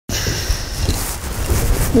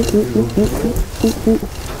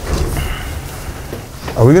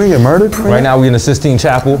Are we gonna get murdered? Right now we in the Sistine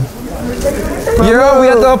Chapel. Yeah, we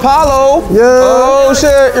at the Apollo. Yeah. Oh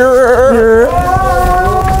shit.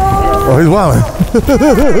 Oh, he's wilding.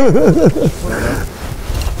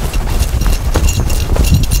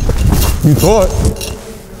 You thought?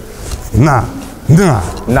 Nah.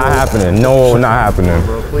 Not happening. No, not happening.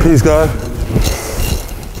 Peace, God.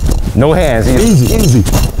 No hands. Easy.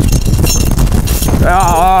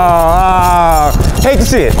 Hate to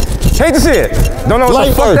see it. Hate to see it. Don't know what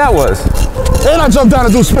the fuck that was. And I jumped down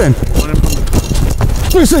and do a spin.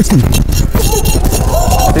 360.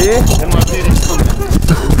 See?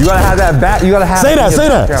 You gotta have that back. You gotta have. Say that.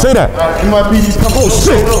 NYPD's come. Oh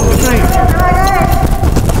shit.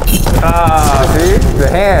 See? The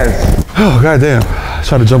hands. Oh, goddamn. I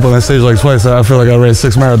tried to jump on that stage like twice. I feel like I ran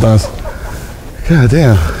 6 marathons.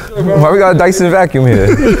 Goddamn. Why we got a Dyson vacuum here?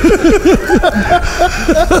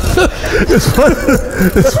 It's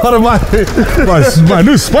one of my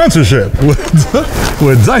new sponsorship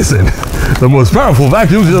with Dyson. The most powerful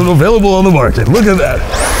vacuums available on the market. Look at that.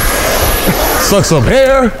 Sucks up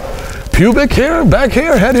hair, pubic hair, back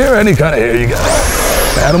hair, head hair, any kind of hair you got.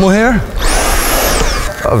 Animal hair.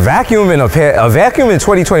 A vacuum in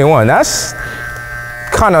 2021. That's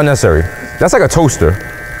kind of unnecessary. That's like a toaster.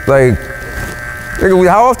 Like,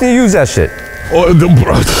 how often do you use that shit? That's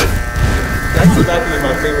exactly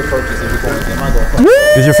my favorite purchase.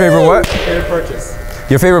 Is your favorite what? Favorite purchase.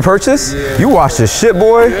 Your favorite purchase? Yeah. You wash this shit,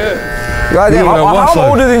 boy. Yeah. Goddamn, how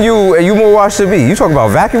older than you and you more wash to be? You talking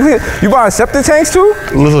about vacuum cleaner? You buying septic tanks too?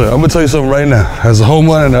 Listen, I'm gonna tell you something right now. As a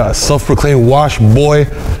homeowner and a self-proclaimed wash boy,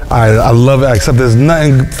 I love it. Except there's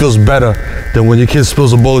nothing feels better than when your kid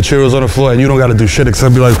spills a bowl of Cheerios on the floor and you don't gotta do shit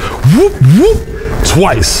except be like, whoop, whoop,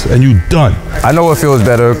 twice, and you done. I know what feels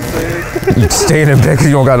better. You staying in bed because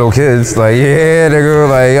you don't got no kids. Like, yeah, nigga,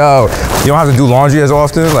 like, yo, you don't have to do laundry as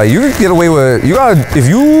often. Like, you can get away with, if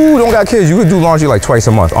you don't got kids, you could do laundry like twice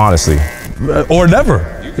a month, honestly. Or never.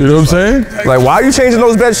 You know what I'm saying? Like, why are you changing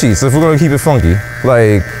those bed sheets if we're gonna keep it funky?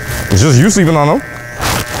 Like, it's just you sleeping on them.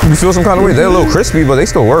 You feel some kind of way. They're a little crispy, but they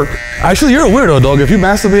still work. Actually, you're a weirdo, dog. If you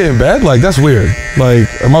masturbate in bed, like, that's weird. Like,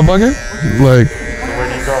 am I bugging? Like, Where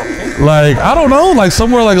do you go? like, I don't know, like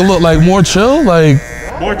somewhere like a little, like more chill, like.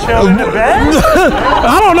 More chill in the bed?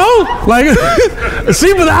 I don't know. Like,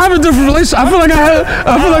 see, but I have a different relationship. I feel like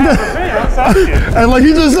and like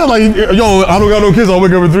he just said, like, yo, I don't got no kids. I'll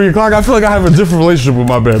wake up at 3 o'clock. I feel like I have a different relationship with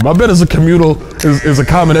my bed. My bed is a communal, is a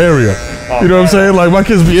common area. You know what I'm saying? Like, my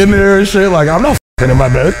kids be in there and shit. Like, I'm not f***ing in my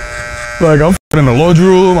bed. Like, I'm f***ing in the laundry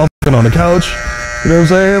room. I'm f***ing on the couch. You know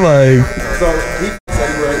what I'm saying? Like. So he said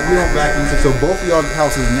we don't vacuum, so both of y'all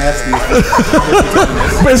house is nasty.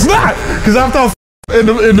 But it's not, because after I in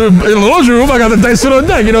the laundry room, I got the Dyson on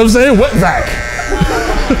deck, you know what I'm saying? Wet vac.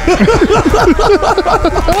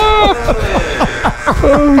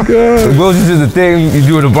 Oh, God. Will just did the thing you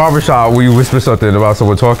do in the barbershop where you whisper something about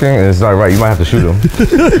someone talking, and it's not right. You might have to shoot him.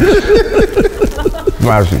 You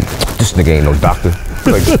might have to, this nigga ain't no doctor.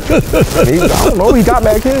 Like, I don't know, he got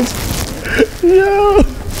mad kids. Yo.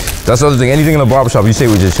 That's the other thing. Anything in a barbershop you say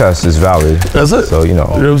with your chest is valid. That's it. So, you know.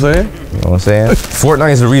 You know what I'm saying? You know what I'm saying?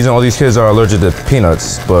 Fortnite is the reason all these kids are allergic to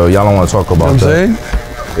peanuts, but y'all don't want to talk about that. You know what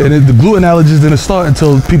I'm saying? And the gluten allergies didn't start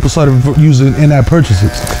until people started using in-app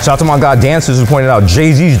purchases. Shout out to my guy Dancers who pointed out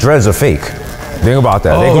Jay-Z's dreads are fake. Think about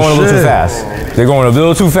that. They're going a little too fast. They're going a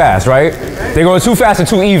little too fast, right? They're going too fast and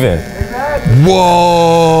too even.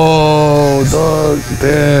 Whoa, dog.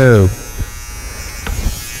 Damn.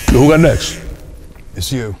 Who got next?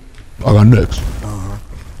 It's you. I got next.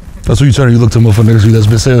 That's what you turn and you look to the motherfucker next to you that's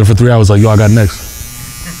been saying it for 3 hours, like, yo, I got next.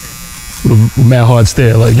 With a mad hard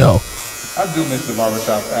stare, like, yo. I do miss the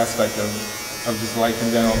barbershop aspect of just life in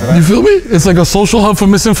general. You feel me? It's like a social hub for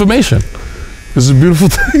misinformation. It's a beautiful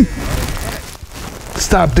thing.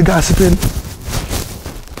 Stop the gossiping.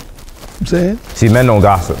 I'm saying? See, men don't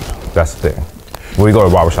gossip. That's the thing. When we go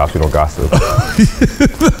to barbershops, we don't gossip.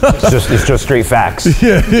 It's just straight facts.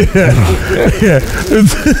 Yeah.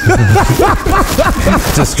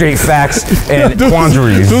 Just straight facts and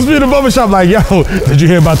quandaries. Those be in the barbershop like, yo, did you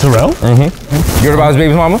hear about Terrell? You heard about his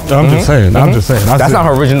baby's mama? I'm just saying. That's not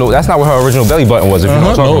her original. That's not what her original belly button was. If you know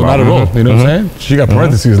what I'm talking about. Not at all. You know what I'm saying? She got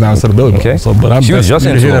parentheses now instead of belly button. Okay. So, but I'm she was just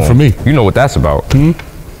into hear that from me. You know what that's about.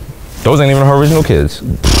 Those ain't even her original kids.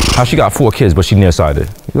 How she got 4 kids, but she nearsighted.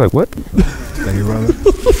 You're like, what? Thank you, brother.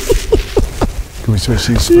 Can we switch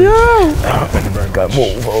seats? Yeah. Got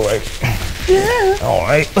move, all right. Yeah. All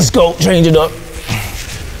right, let's go. Change it up.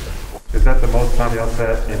 Is that the most time y'all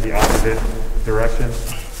sat in the opposite direction?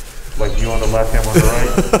 Like you on the left, him on the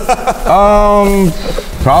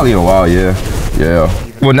right? Probably a while, yeah. Yeah.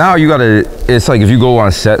 Well, now you gotta, it's like if you go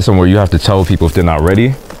on set somewhere, you have to tell people if they're not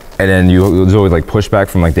ready. And then there's always like pushback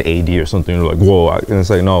from like the AD or something. They're like, whoa, and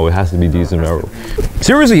it's like, no, it has to be Desus and Mero.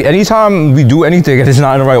 Seriously, anytime we do anything and it's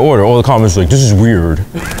not in the right order, all the comments are like, this is weird.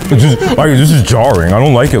 This is jarring. I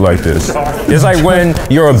don't like it like this. It's like when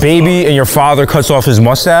you're a baby and your father cuts off his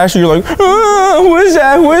mustache, and you're like, who is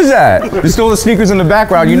that? Who is that? There's still the sneakers in the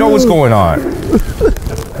background. You know what's going on.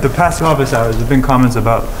 The past office hours, there's been comments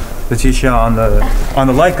about Letitia on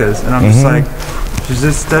the Leicas, and I'm just like, she's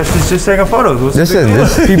just taking photos.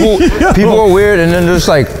 People are weird, and then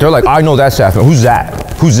they're like, I know that staff member. Who's that?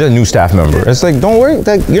 Who's the new staff member? It's like, don't worry,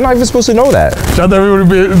 like, you're not even supposed to know that. Shout out everyone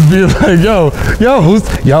be like, who's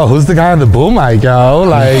the guy on the boom mic, yo?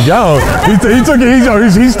 Like, he took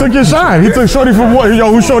your shine. He took Shorty from what?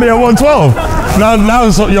 Who's Shorty at 112? Now,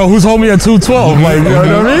 who's homie at 212? Like, you know what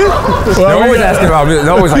I mean? Well, they're always asking about me.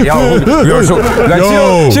 They're always like,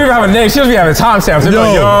 she don't have a name. She doesn't have a timestamp. They're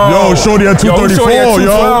like, Shorty at 234, Shorty at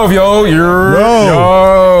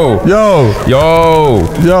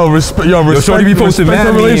 212, respect. Shorty be posting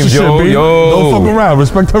mad memes, yo. Don't fuck around.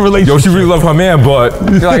 Respect her relationship. Yo, she really love her man, but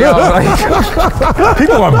like,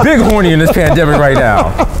 people are big horny in this pandemic right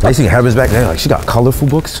now. They see Heather's back there, like, she got colorful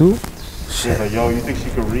books too. Shit. Like, yo, you think she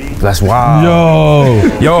could read? That's wild.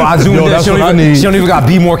 Yo, I zoomed in. She don't even got to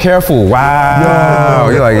be more careful. Wow.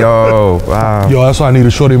 You're like, wow. Yo, that's why I need a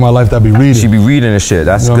shorty in my life that be reading. She be reading and shit.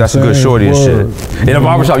 That's a good shorty and shit. In a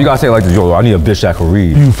barbershop, you gotta say like, yo, I need a bitch that can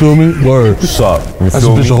read. You feel me? Word. What's up? That's a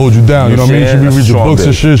bitch that hold you down. You know what I mean? She be read your books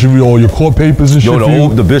and shit. She read all your court papers and shit. Yo,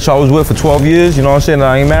 the bitch I was with for 12 years, you know what I'm saying?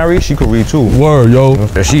 That I ain't married, she could read too. Word, yo.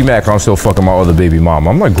 And she mad 'cause I'm still fucking my other baby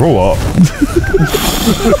mama. I'm like, grow up.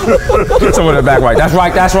 Someone in the back, right? That's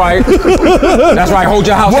right. That's right. Hold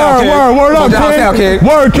your house down, kid. Word Hold up, your house down, kid.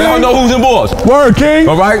 Word, king. Let them know who's in boss. Word, king.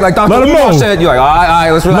 All right? Like Dr. Umar said, you're like, all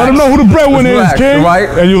right, let's relax. Let them know who the breadwinner is, king. Right?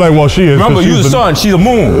 And you're like, well, she is. Remember, you the sun, she the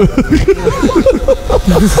moon.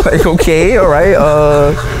 Like, okay, all right.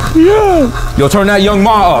 Yeah. Yo, turn that young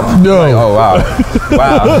ma up. Yo. Like, oh, wow.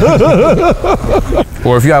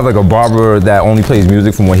 Or if you have like a barber that only plays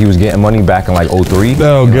music from when he was getting money back in like 03.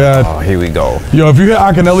 Oh, God. Oh, here we go. Yo, if you hear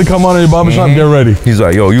Akinelli come on in your barbershop, get ready. He's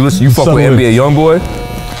like, yo, you fuck with NBA Youngboy?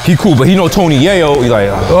 He cool, but he know Tony Yayo. He's like,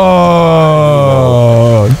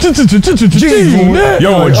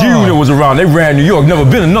 yo, when G-Unit was around, they ran New York. Never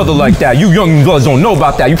been another like that. You young bloods don't know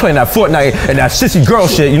about that. You playing that Fortnite and that sissy girl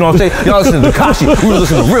shit. You know what I'm saying? Y'all listen to Tekashi. We was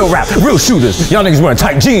listening to real rap, real shooters. Y'all niggas wearing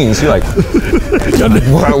tight jeans. You're like,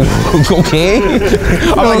 okay.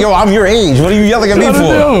 I'm like, yo, I'm your age. What are you yelling at me for?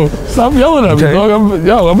 Yo, stop yelling at me,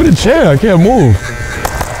 dog. I'm in a chair. I can't move.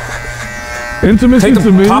 Intimacy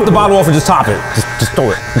to me. Pop the bottle off and just top it. Just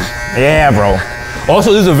throw it. Yeah, bro.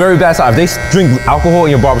 Also, this is a very bad sign. If they drink alcohol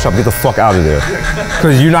in your barbershop, get the fuck out of there.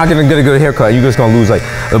 Because you're not gonna get a good haircut. You're just gonna lose. Like,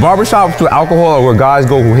 the barbershops with alcohol are where guys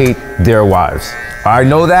go who hate their wives. I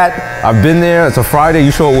know that. I've been there. It's a Friday.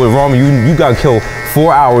 You show up with Rami. You gotta kill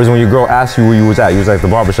 4 hours when your girl asks you where you was at. You was at the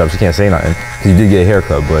barbershop. She can't say nothing because you did get a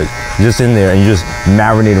haircut. But you're just in there and you're just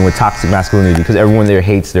marinating with toxic masculinity because everyone there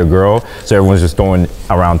hates their girl. So everyone's just throwing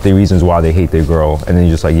around 3 reasons why they hate their girl. And then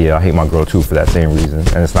you're just like, yeah, I hate my girl too for that same reason.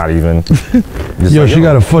 And it's not even. Yo, she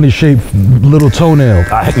got a funny shaped little toenail.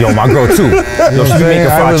 Yo, my girl too. Yo, she make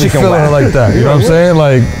a fried chicken wrap. Her like that. You know what I'm saying?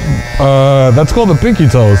 Like, that's called a pinky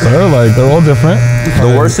toe, sir. Like, they're all different.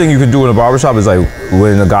 The worst thing you could do in a barbershop is like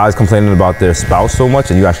when the guy's complaining about their spouse so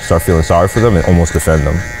much and you actually start feeling sorry for them and almost defend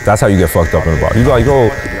them. That's how you get fucked up in a bar. You be like, yo,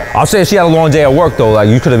 I'll say she had a long day at work though. Like,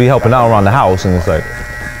 you could be helping out around the house and it's like,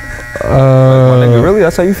 really?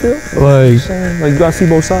 That's how you feel? Like you gotta see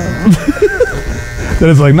both sides. Then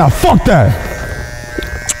it's like, nah, fuck that.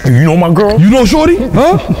 You know my girl? You know Shorty?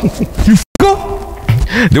 Huh? You fucker?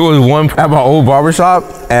 There was one at my old barbershop,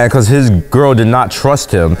 and because his girl did not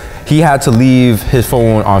trust him, he had to leave his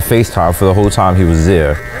phone on FaceTime for the whole time he was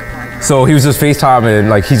there. So he was just FaceTiming, and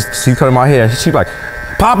like she cut my hair, and she's like,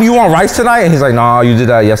 Pop, you want rice tonight? And he's like, nah, you did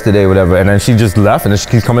that yesterday, whatever. And then she just left, and then she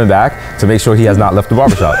keeps coming back to make sure he has not left the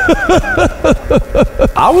barbershop.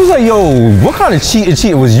 I was like, yo, what kind of cheat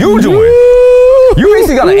was you doing? You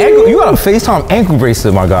basically got you got a FaceTime ankle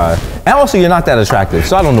bracelet, my guy. And also, you're not that attractive,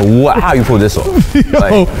 so I don't know how you pull this off. Yo,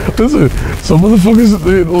 like, listen, some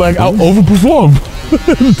motherfuckers like overperform.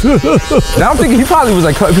 Now I'm thinking he probably was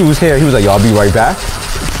like cutting people's hair. He was like, yo, I'll be right back.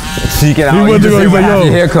 Seeking out, you just say, like, yo,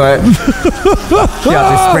 your haircut. He out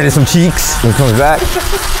there spreading some cheeks when he comes back.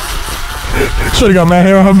 Should've got mad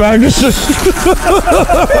hair on her back and shit.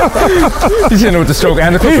 He's hitting it with the stroke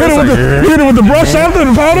and the clip. He hit it with the brush after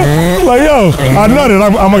the powder. Like, yo, I nutted.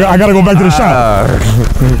 I gotta go back to the shop.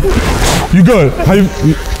 You good?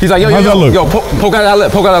 He's like, yo, poke out that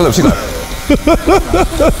lip, She's like,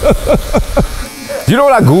 You know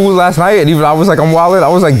what I Googled last night? And even I was like, I'm wildin'. I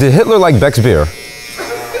was like, did Hitler like Beck's beer?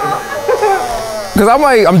 Because I'm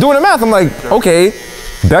like, I'm doing the math. I'm like, okay,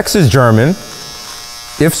 Beck's is German.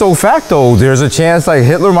 If so facto, there's a chance like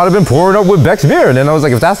Hitler might have been pouring up with Beck's beer. And then I was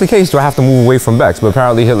like, if that's the case, do I have to move away from Beck's? But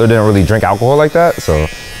apparently Hitler didn't really drink alcohol like that, so.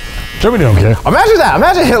 Germany don't care. Imagine that.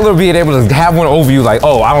 Imagine Hitler being able to have one over you like,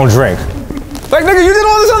 oh, I don't drink. Like, nigga, you did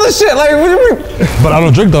all this other shit. Like, what do you mean? But I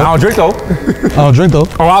don't drink though. I don't drink though. I don't drink though.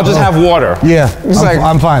 Or I'll just have water. Yeah,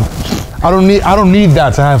 I'm fine. I don't need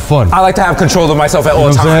that to have fun. I like to have control of myself at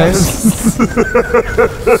all times.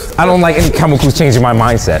 I don't like any chemicals changing my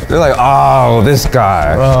mindset. They're like, oh, this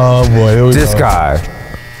guy. Oh boy, this guy.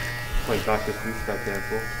 Like Dr. Seuss got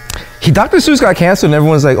canceled. Dr. Seuss got canceled and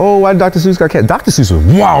everyone's like, oh, why did Dr. Seuss got canceled? Dr. Seuss was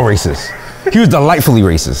wild racist. He was delightfully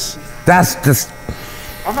racist. That's just...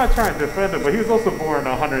 I'm not trying to defend him, but he was also born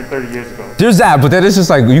 130 years ago. There's that, but then it's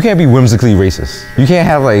just like, you can't be whimsically racist. You can't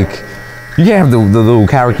have like... You can't have the little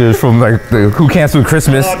characters from like the Who Canceled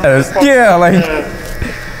Christmas as, yeah, like...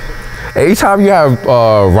 Anytime you have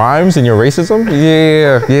rhymes in your racism,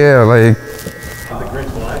 yeah, like... The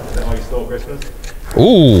Grinch Black, is that why you stole Christmas?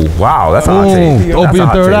 Ooh, wow, that's a hot take. Open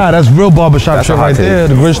third eye, that's real barbershop shit right there.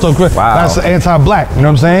 The Grinch stole Christmas. Wow. That's anti-black, you know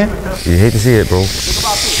what I'm saying? You hate to see it, bro.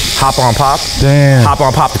 Hop on pop. Damn. Hop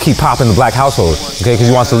on pop to keep popping the black household, okay? Because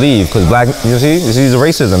he wants to leave, because black, you see the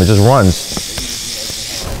racism, it just runs.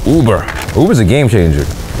 Uber's a game changer.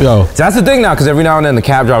 Yo. So that's the thing now, because every now and then the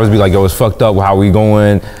cab drivers be like, yo, it's fucked up, how we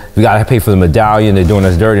going? We gotta pay for the medallion, they're doing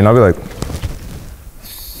us dirty. And I'll be like,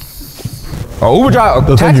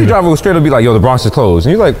 a taxi driver will straight up be like, yo, the Bronx is closed.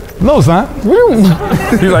 And you're like, No, it's not. he's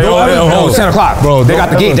like, oh, it's 10 o'clock. Bro, they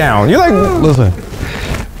got the gate down. You're like, listen,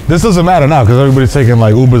 this doesn't matter now because everybody's taking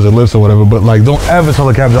like Ubers or Lyfts or whatever, but like don't ever tell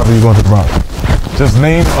a cab driver you're going to the Bronx. Just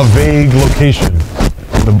name a vague location.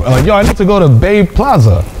 Like, yo, I need to go to Bay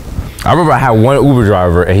Plaza. I remember I had one Uber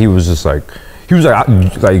driver and he was like, you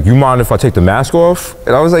mind if I take the mask off?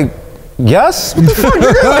 And I was like, yes? What the fuck,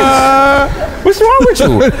 nigga? Like, what's wrong with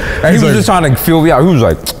you? And he was just trying to feel me out. He was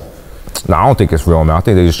like, nah, I don't think it's real, man. I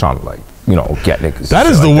think they're just trying to like, you know, get niggas. That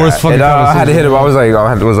is the worst fucking conversation. I had to hit him. I was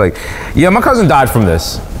like, yeah, my cousin died from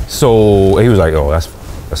this. So he was like, oh, that's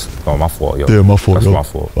my fault, yo. Yeah, my fault, That's yo. my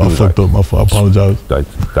fault. I fucked up, my fault. I apologize. Like,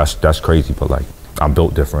 that's crazy, but like, I'm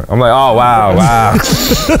built different. I'm like, oh, wow.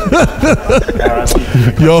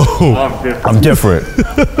 Yo. I'm different.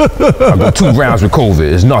 I got 2 rounds with COVID.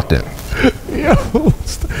 It's nothing. Yo,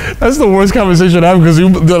 that's the worst conversation ever because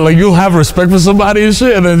you'll have respect for somebody and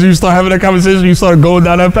shit, and then you start having that conversation, you start going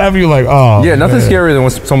down that path, and you're like, oh. Yeah, nothing scarier than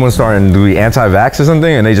when someone's starting to be anti-vax or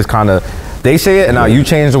something, and they just kind of, they say it, and now you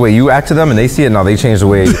change the way you act to them, and they see it, and now they change the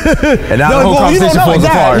way, and now the whole conversation falls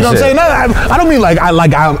apart. You know what I'm saying? No, I don't mean like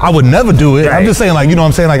I would never do it. Right. I'm just saying like, you know what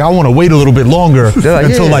I'm saying? Like I want to wait a little bit longer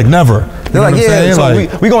until like never. They're like, yeah, so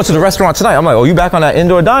we going to the restaurant tonight. I'm like, oh, you back on that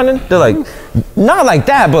indoor dining? They're like, not like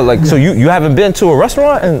that, but like, so you haven't been to a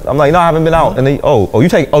restaurant? And I'm like, no, I haven't been out. And they, you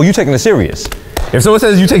taking it serious? If someone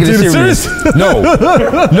says you taking it serious, no.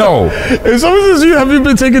 If someone says have you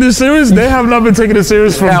been taking it serious, they have not been taking it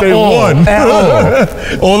serious from day one. At all.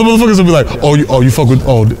 All the motherfuckers will be like, you fuck with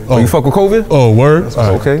you fuck with COVID? Oh, word.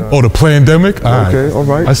 Okay. Oh, the Plandemic. Okay, all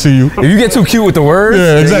right. I see you. If you get too cute with the words,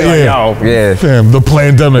 yeah, exactly. Like, yeah. Damn, the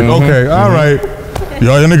Plandemic. Okay, all right.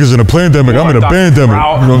 Y'all niggas in a pandemic. I'm in a pandemic.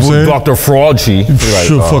 You know what I'm saying? Dr. Fraudchi. Like,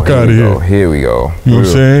 fuck out of here. Here we go. You know what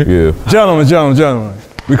I'm saying? Yeah. Gentlemen.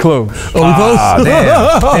 We close. Oh, we close?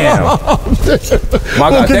 Damn. My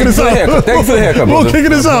God, thank you for the haircut. Thank you for the haircut, brother. We're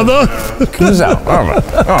kicking this out, dog. Kick this out. All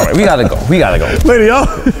right. We gotta go. Later, y'all.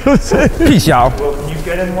 Peace, y'all. Well, can you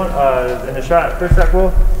get in one in the shot first, that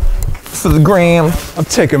will? For the gram. I'm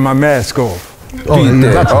taking my mask off.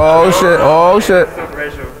 Oh, shit.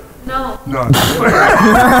 No.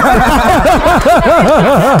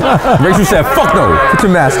 Rachel said, fuck no. Put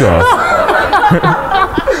your mask on.